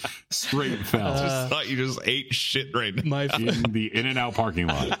just straight fell. I just thought you just ate shit right now. In the In-N-Out parking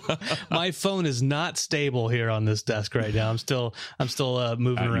lot. My phone is not stable here on this desk right now. I'm still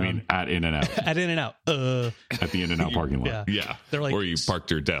moving around. You mean at In-N-Out? At In-N-Out. At the In-N-Out parking lot. Yeah. They're like, or you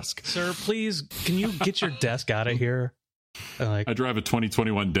parked your desk. Sir, please, can you get your desk out of here? I drive a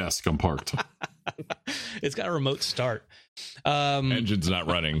 2021 desk. I'm parked. It's got a remote start. Engine's not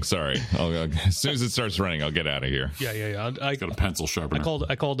running. Sorry. As soon as it starts running, I'll get out of here. Yeah. I got a pencil sharpener.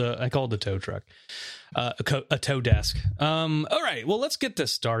 I called a tow truck, a tow desk. All right. Well, let's get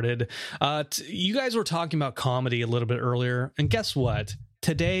this started. You guys were talking about comedy a little bit earlier, and guess what?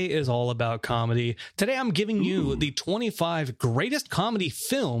 Today is all about comedy. Today I'm giving you the 25 greatest comedy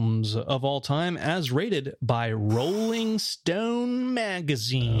films of all time as rated by Rolling Stone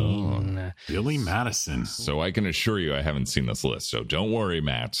magazine. Oh, Billy Madison. So I can assure you I haven't seen this list, so don't worry,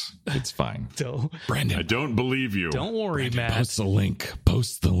 Matt. It's fine. Brandon, I don't believe you. Don't worry, Brandon, Matt.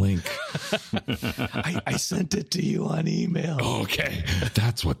 Post the link. I sent it to you on email. Okay.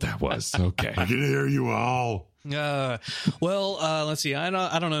 That's what that was. Okay. I can hear you all. Let's see. I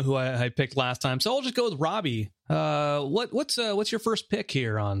don't know who I picked last time, so I'll just go with Robbie. What's your first pick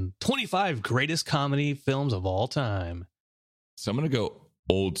here on 25 greatest comedy films of all time? So I'm going to go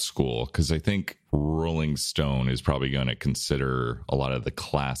old school because I think Rolling Stone is probably going to consider a lot of the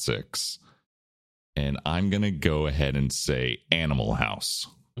classics, and I'm going to go ahead and say Animal House.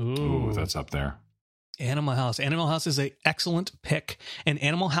 Ooh, that's up there. Animal House. Animal House is an excellent pick, and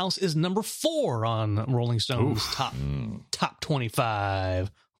Animal House is number 4 on Rolling Stone's top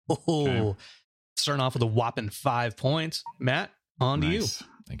 25. Okay. Starting off with a whopping 5 points. Matt, on to you.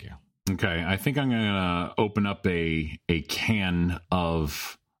 Thank you. Okay, I think I'm going to open up a can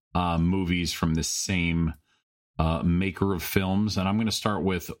of movies from the same maker of films, and I'm going to start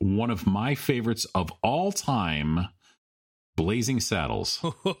with one of my favorites of all time, Blazing Saddles.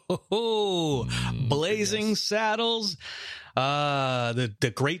 Blazing Saddles.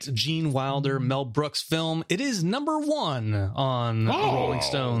 The great Gene Wilder, Mel Brooks film. It is number 1 on Rolling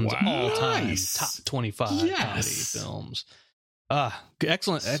Stone's all-time top 25 comedy films.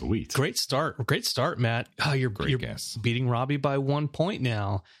 Excellent. Sweet. Great start, Matt. You're beating Robbie by 1 point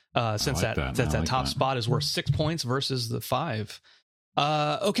now. Since that top spot is worth 6 points versus the 5.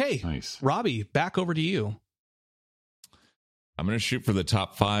 Okay. Nice. Robbie, back over to you. I'm going to shoot for the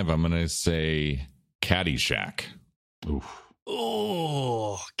top 5. I'm going to say Caddyshack. Oof.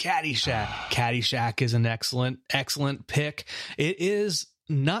 Oh, Caddyshack. Caddyshack is an excellent pick. It is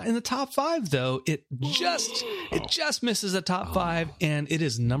not in the top 5 though. It just misses the top 5, and it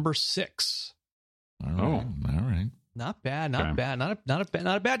is number 6. All right. Not bad. Not a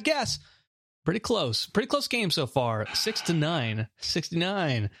bad guess. Pretty close game so far. 6-9.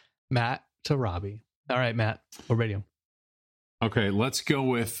 69. Matt to Robbie. All right, Matt, we're ready. Okay, let's go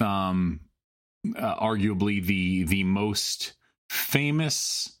with arguably the most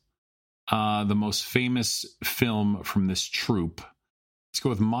famous film from this troupe. Let's go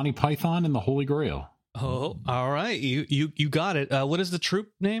with Monty Python and the Holy Grail. Oh, all right. You got it. What is the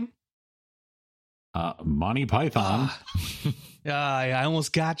troupe name? Monty Python. I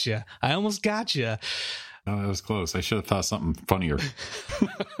almost got you. Oh, that was close. I should have thought something funnier.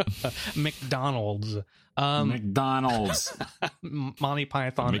 McDonald's. McDonald's. Monty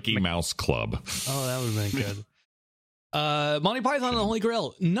Python. Mickey Mouse Club. Oh, that would have been good. Monty Python and the Holy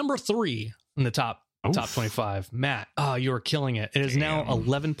Grail, number 3 in the top 25. Matt, you are killing it. It is now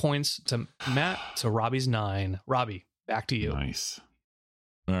 11 points to Matt to Robbie's 9. Robbie, back to you. Nice.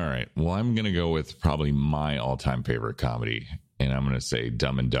 All right. Well, I'm going to go with probably my all-time favorite comedy, and I'm going to say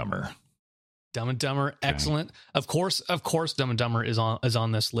Dumb and Dumber. Dumb and Dumber, excellent. Of course, Dumb and Dumber is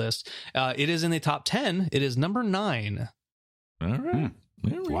on this list. It is in the top 10. It is number 9. All right.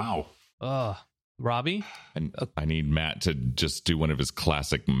 Wow. Robbie? I need Matt to just do one of his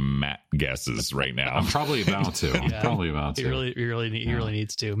classic Matt guesses right now. I'm probably about to. He really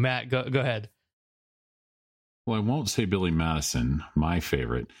needs to. Matt, go ahead. Well, I won't say Billy Madison, my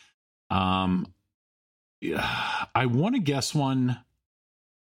favorite. I want to guess one.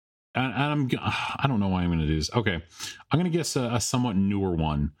 And I don't know why I'm going to do this. Okay, I'm going to guess a somewhat newer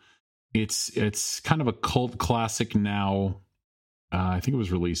one. It's kind of a cult classic now. I think it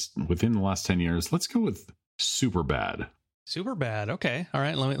was released within the last 10 years. Let's go with Superbad. Superbad. Okay. All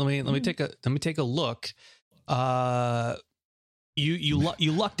right. Let me take a look. You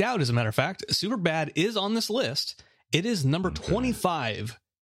lucked out, as a matter of fact. Superbad is on this list. It is number 25.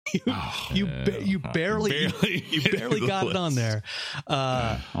 You barely got it on there.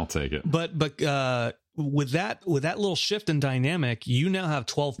 I'll take it. But with that little shift in dynamic, you now have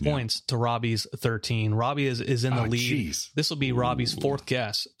 12 points to Robbie's 13. Robbie is in the lead. Geez. This will be Robbie's 4th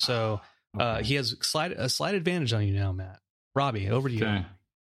guess. So he has a slight advantage on you now, Matt. Robbie, over to you.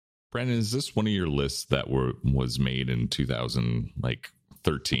 Brandon, is this one of your lists that was made in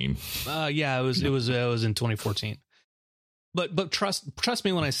 2013? Yeah, it was in 2014. But trust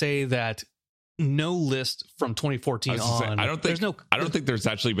me when I say that no list from 2014 on. I don't think there's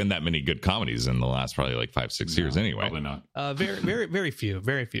actually been that many good comedies in the last probably like 5-6 years anyway. Probably not. Very few.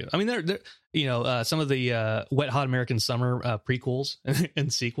 I mean, they're some of the Wet Hot American Summer prequels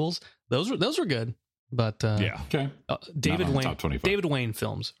and sequels. Those were good, but okay. David Wayne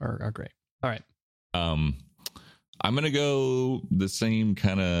films are great. All right. I'm gonna go the same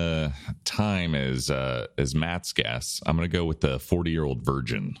kind of time as Matt's guess. I'm gonna go with the 40-Year-Old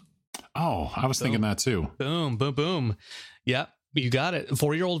Virgin. Oh, I was thinking that too. Boom. Yep, you got it.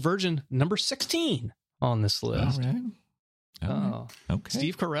 40-Year-Old Virgin, number 16 on this list. All right. Okay.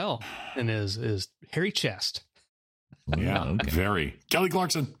 Steve Carell and his hairy chest. Yeah, okay. Very. Kelly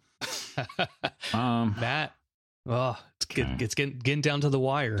Clarkson. Matt. Oh, it's getting down to the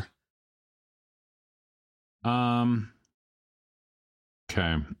wire. Okay.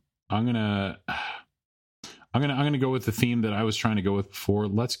 I'm gonna go with the theme that I was trying to go with before.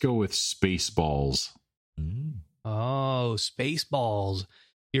 Let's go with Spaceballs. Oh, Spaceballs.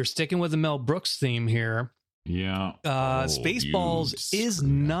 You're sticking with the Mel Brooks theme here. Yeah. Spaceballs is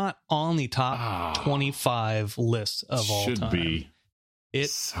not on the top 25 list of all time. Should be.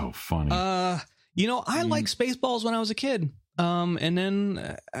 It's so funny. I liked Spaceballs when I was a kid. And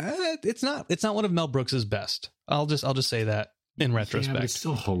then it's not one of Mel Brooks's best. I'll just say that in retrospect. Yeah, but it's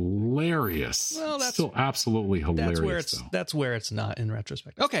still hilarious. Well, that's still absolutely hilarious. That's where it's not in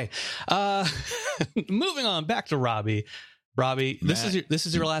retrospect. Okay. Moving on back to Robbie. Robbie, Matt, this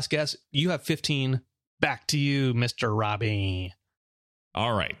is your last guess. You have 15. Back to you, Mr. Robbie.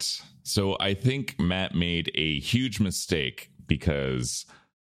 All right. So I think Matt made a huge mistake because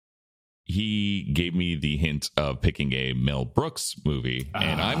he gave me the hint of picking a Mel Brooks movie,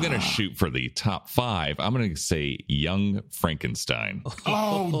 and I'm going to shoot for the top 5. I'm going to say Young Frankenstein.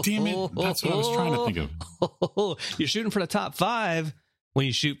 Oh, damn it. That's what I was trying to think of. You're shooting for the top 5. When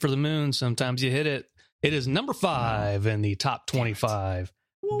you shoot for the moon, sometimes you hit it. It is number 5 in the top 25.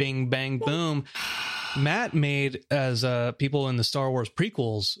 Bing, bang, boom. Matt made, as people in the Star Wars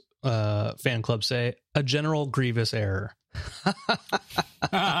prequels fan club say, a General Grievous error.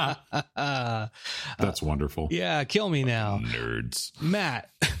 That's wonderful. Yeah, kill me now, nerds. Matt,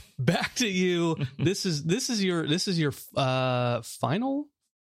 back to you. This is your final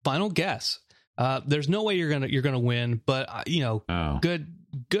guess. There's no way you're gonna win, but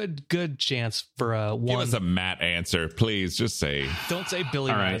good chance for one. Give us a Matt answer, please. Just say. Don't say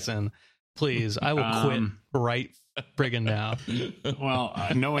Billy Madison, please. I will quit right friggin' now. Well,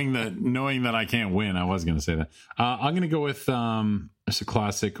 knowing that I can't win, I was going to say that. I'm going to go with it's a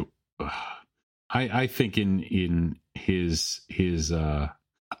classic. I think in his.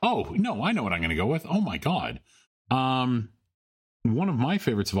 Oh no, I know what I'm going to go with. Oh my god, one of my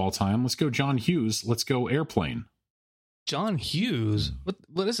favorites of all time. Let's go, John Hughes. Let's go, Airplane. John Hughes?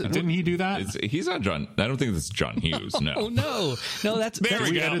 What is it? Didn't he do that? He's not John. I don't think this is John Hughes. No. Oh no. That's there.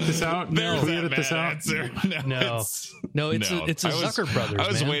 We edit this out. There's that edit this out. No, it's a Zucker Brothers. I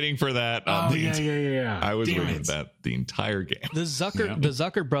was waiting for that. Yeah. I was waiting for that the entire game. The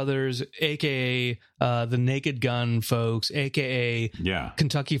Zucker Brothers, aka the Naked Gun folks, aka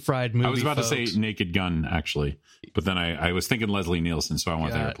Kentucky Fried Movie. I was about to say Naked Gun actually, but then I was thinking Leslie Nielsen, so I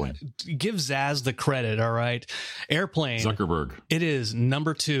went to Airplane. Give Zaz the credit. All right, Airplane. Zuckerberg. It is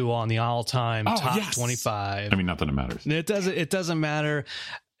number 2 on the all-time top 25. I mean, not that it matters. It doesn't matter.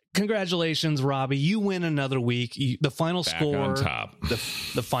 Congratulations, Robbie. You win another week. The final score on top. The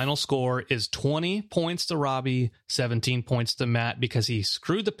final score is 20 points to Robbie, 17 points to Matt because he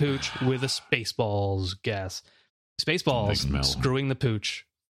screwed the pooch with a Spaceballs guess. Spaceballs screwing the pooch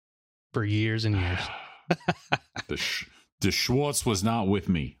for years and years. The Schwartz was not with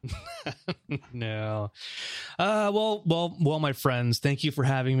me. No. Well, my friends, thank you for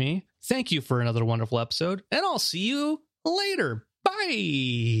having me. Thank you for another wonderful episode, and I'll see you later.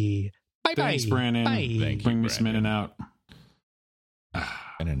 Bye. Bye. Thanks, Brandon. Bye. Thank you, Miss In-N-Out.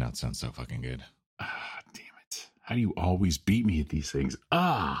 In-N-Out sounds so fucking good. Damn it. How do you always beat me at these things?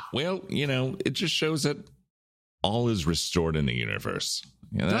 Well, it just shows that all is restored in the universe.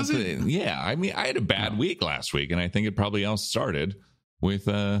 Does it? Yeah, I mean, I had a bad week last week, and I think it probably all started with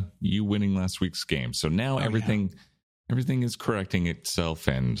you winning last week's game. So now everything is correcting itself,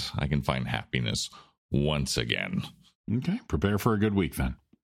 and I can find happiness once again. Okay, prepare for a good week then.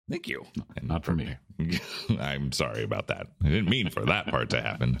 Thank you. Not for me. I'm sorry about that. I didn't mean for that part to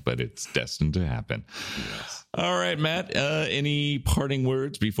happen, but it's destined to happen. Yes. All right, Matt, any parting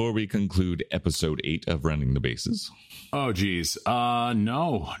words before we conclude episode 8 of Running the Bases? Oh, geez.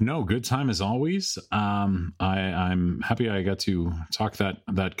 No. Good time as always. I'm happy I got to talk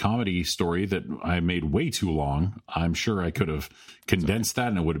that comedy story that I made way too long. I'm sure I could have condensed that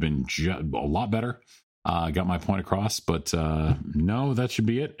and it would have been a lot better. Got my point across, but no, that should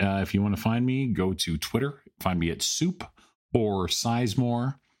be it. If you want to find me, go to Twitter. Find me at Soup or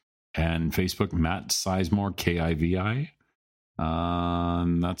Sizemore, and Facebook, Matt Sizemore, KIVI.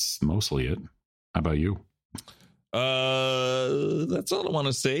 That's mostly it. How about you? That's all I want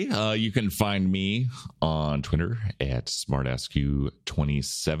to say. You can find me on Twitter at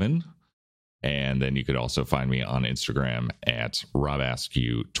SmartAskU27. And then you could also find me on Instagram at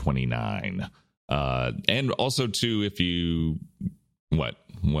RobAskU29. And also too, if you what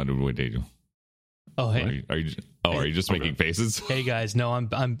would they do? Oh, hey, are you just making faces? Hey guys, no, I'm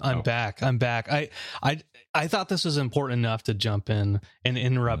back. I'm back. I thought this was important enough to jump in and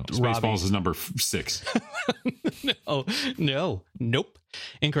interrupt. Spaceballs is number 6. Nope.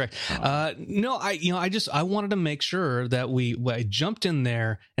 Incorrect. No, I wanted to make sure that I jumped in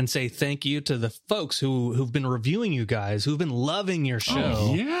there and say thank you to the folks who've been reviewing you guys, who've been loving your show.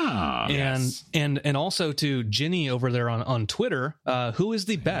 Oh, yeah. And also to Ginny over there on Twitter, who is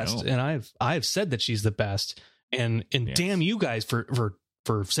the best. And I've said that she's the best. And yes. Damn you guys for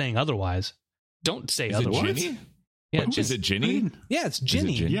saying otherwise. Don't say otherwise. Ginny? Yeah, is it Ginny? Yeah, it's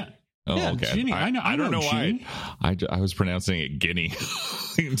Ginny. Yeah. Oh, yeah, okay. Ginny. I don't know why. I was pronouncing it Guinea.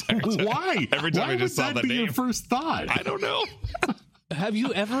 Why? Every time I just saw the name. Your first thought? I don't know. Have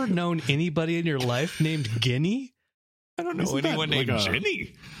you ever known anybody in your life named Guinea? I don't know anyone named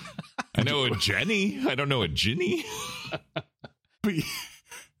Ginny. I know a Jenny. I don't know a Ginny. But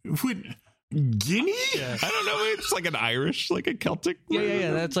Guinea? Yeah. I don't know. It's like an Irish, like a Celtic.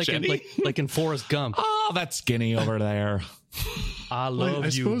 Yeah. That's like in Forrest Gump. Oh, that's Guinea over there. I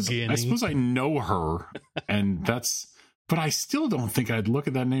love you, Guinea. I suppose I know her, and but I still don't think I'd look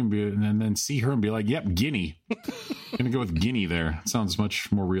at that name and then see her and be like, "Yep, Guinea." I'm gonna go with Guinea there. It sounds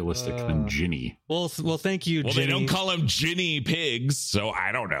much more realistic than Ginny. Well, thank you, Ginny. They don't call them Ginny pigs, so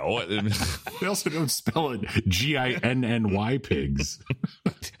I don't know. They also don't spell it Ginny pigs.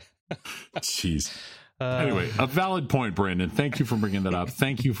 Jeez. Anyway, a valid point, Brandon. Thank you for bringing that up.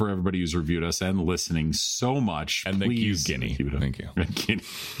 Thank you for everybody who's reviewed us and listening so much. And please, thank you, Guinea. Thank you. Guinea.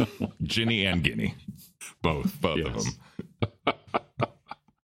 Ginny and Guinea. Both yes. of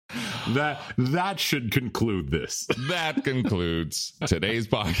them. That should conclude this. That concludes today's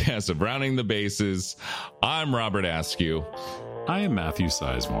podcast of Rounding the Bases. I'm Robert Askew. I am Matthew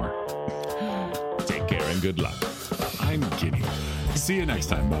Sizemore. Take care and good luck. I'm Guinea. See you next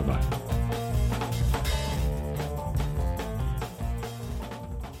time. Bye-bye.